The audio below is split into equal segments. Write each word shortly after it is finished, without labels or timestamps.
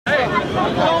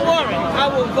Don't worry, I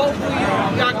will vote for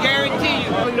you. I guarantee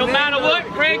you. No matter what,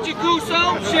 Craig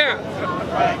Jaccuzzo, sheriff.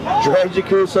 Craig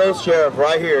Jaccuzzo, sheriff,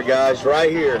 right here, guys, right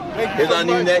here. Here's our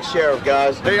new next sheriff,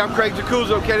 guys. Hey, I'm Craig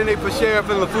Jaccuzzo, candidate for sheriff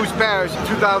in Lafourche Parish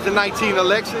 2019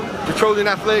 election, Petroleum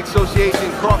Athletic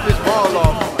Association, Crawfish Ball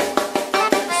Law.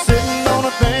 Sitting on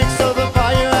the banks of the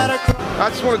fire at a I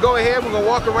just want to go ahead, we're going to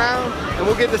walk around, and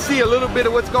we'll get to see a little bit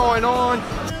of what's going on.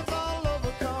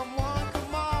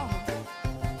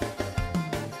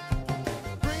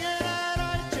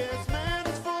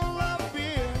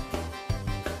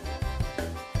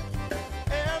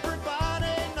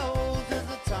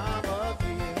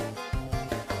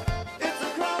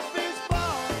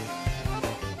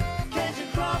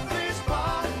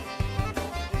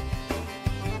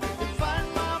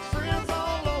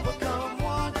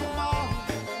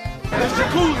 It's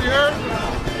Jaccuzzo, you heard?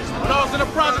 When I was in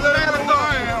the project of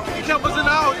Amazon, he kept us in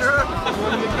the house, you heard?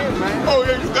 Oh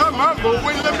yeah, you got my vote.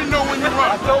 Wait, let me know when you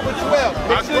run. October 12th.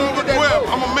 October 12th.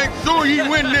 I'm gonna make sure he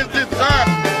win this time.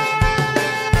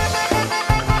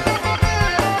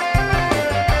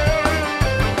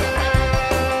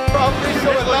 Crawfish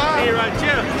show it live. Here right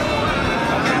here.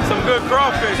 Some good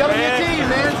crawfish, Tell them man. your team,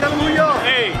 man. Tell them who you are.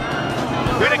 Hey,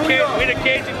 we the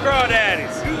Cajun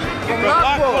Crawdaddies. From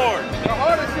Lockport. The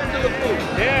hardest into the food.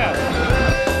 Yeah.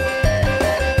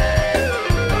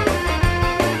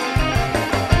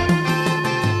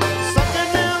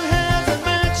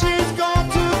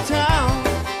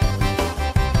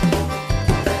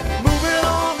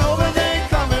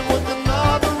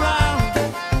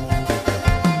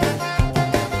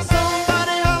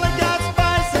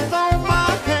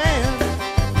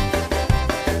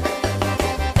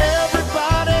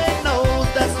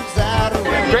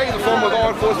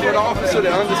 Enforcement officer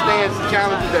that understands the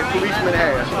challenges that policemen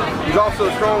have. He's also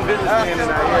a strong businessman in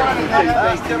our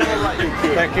area.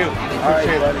 Thank you. All right,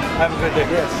 buddy. Have a good day.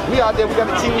 Yes. We out there, we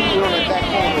got a team on that back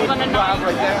corner. Drive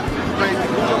right there.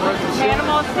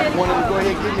 Want to go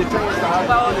ahead and give you a chance to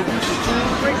introduce your team.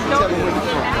 Tell them where you're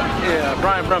from. Yeah,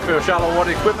 Brian Brumfield, Shallow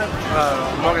Water Equipment,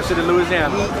 Morgan City,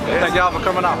 Louisiana. Thank y'all for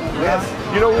coming out. Yes.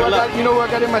 You know who I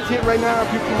got in my tent right now?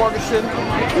 People from Morgan City.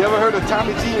 You ever heard of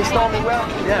Tommy G and Stormy Well?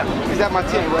 Yeah. He's at my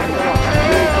tent right now.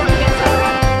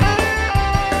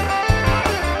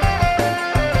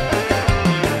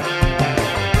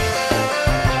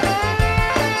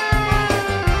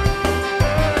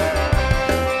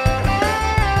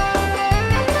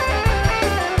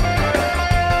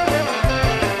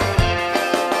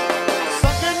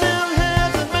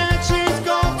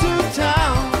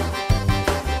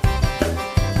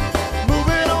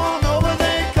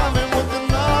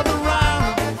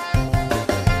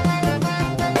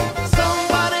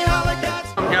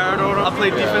 I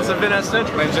play defensive end at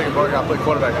Central. My name's Jacob Barker. I play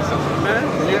quarterback at Central.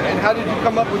 And how did you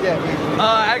come up with that?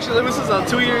 Actually, this is a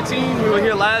 2-year team. We were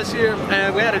here last year,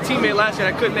 and we had a teammate last year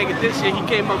that couldn't make it this year. He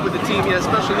came up with the team. He had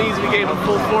special needs. We gave him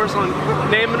full force on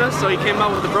naming us, so he came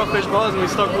out with the Brumfish Balls, and we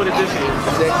stuck with it this year.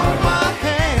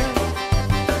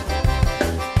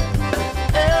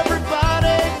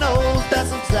 Everybody knows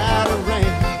that's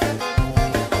exaggerating.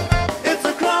 It's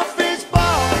a crawfish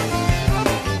ball,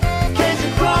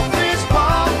 Cajun crawfish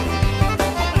ball.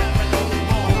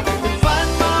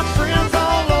 Invite my friends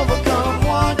all over, come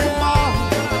on, come on.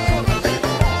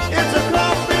 It's a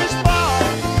crawfish ball,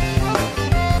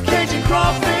 Cajun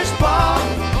crawfish ball.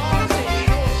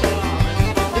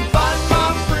 Invite my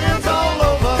friends all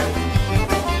over,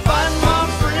 invite my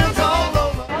friends all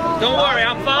over. Don't worry,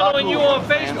 I'm following you on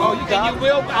Facebook, and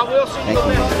I will send you a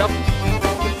message.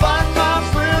 Find my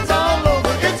friends all over.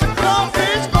 It's a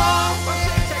crawfish ball.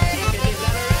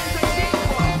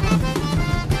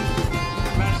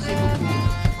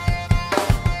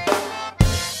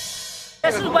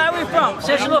 This is where we're from,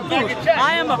 Central Lafourche.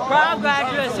 I am a proud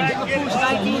graduate of Central Lafourche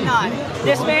 1990.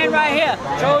 This man right here,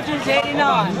 Trojans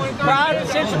 89, proud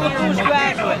Central Lafourche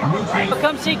graduate.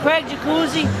 Come see Craig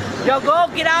Jaccuzzo. Yo, go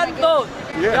get out and vote.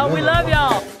 Yo, we love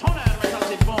y'all.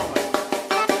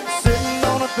 Sitting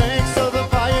on the banks of the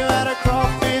fire at a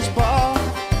crawfish ball.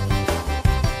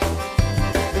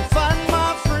 And find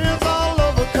my friends all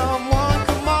over. Come on,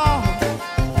 come on.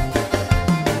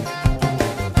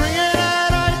 Bring it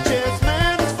out, ice chest,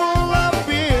 man, it's full of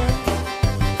beer.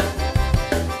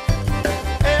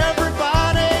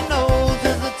 Everybody knows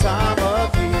it's the time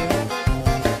of year.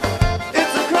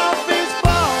 It's a crawfish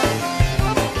ball,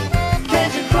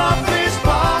 Cajun crawfish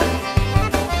ball.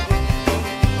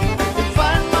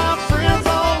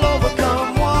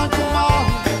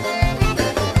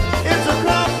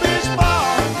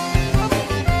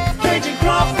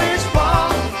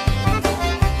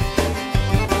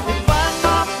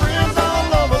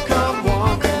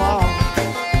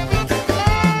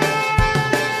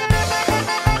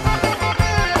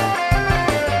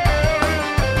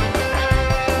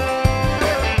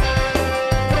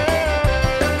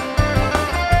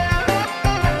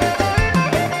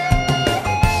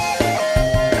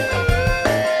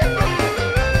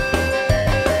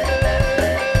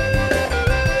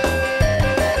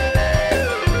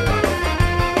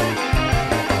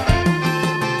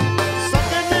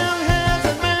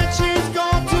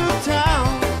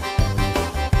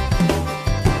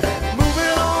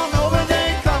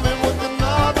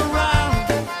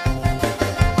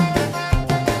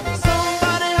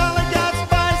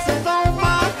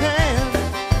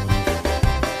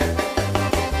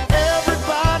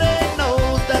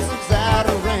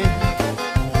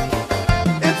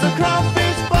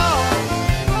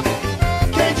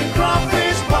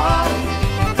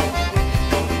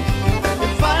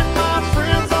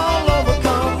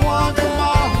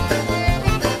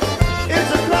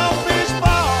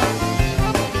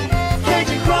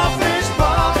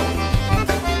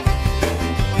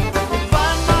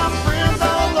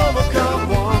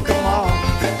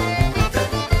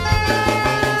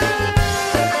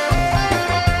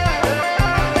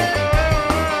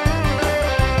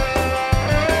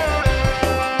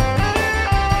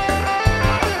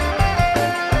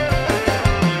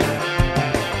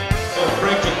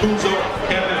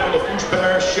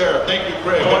 Thank you,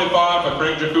 Craig. 25 for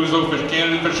Craig Jaccuzzo, for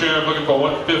candidate for sheriff, looking for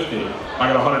 150.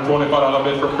 I got $125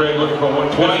 bid for Craig, looking for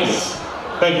 120.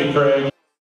 Thank you, Craig.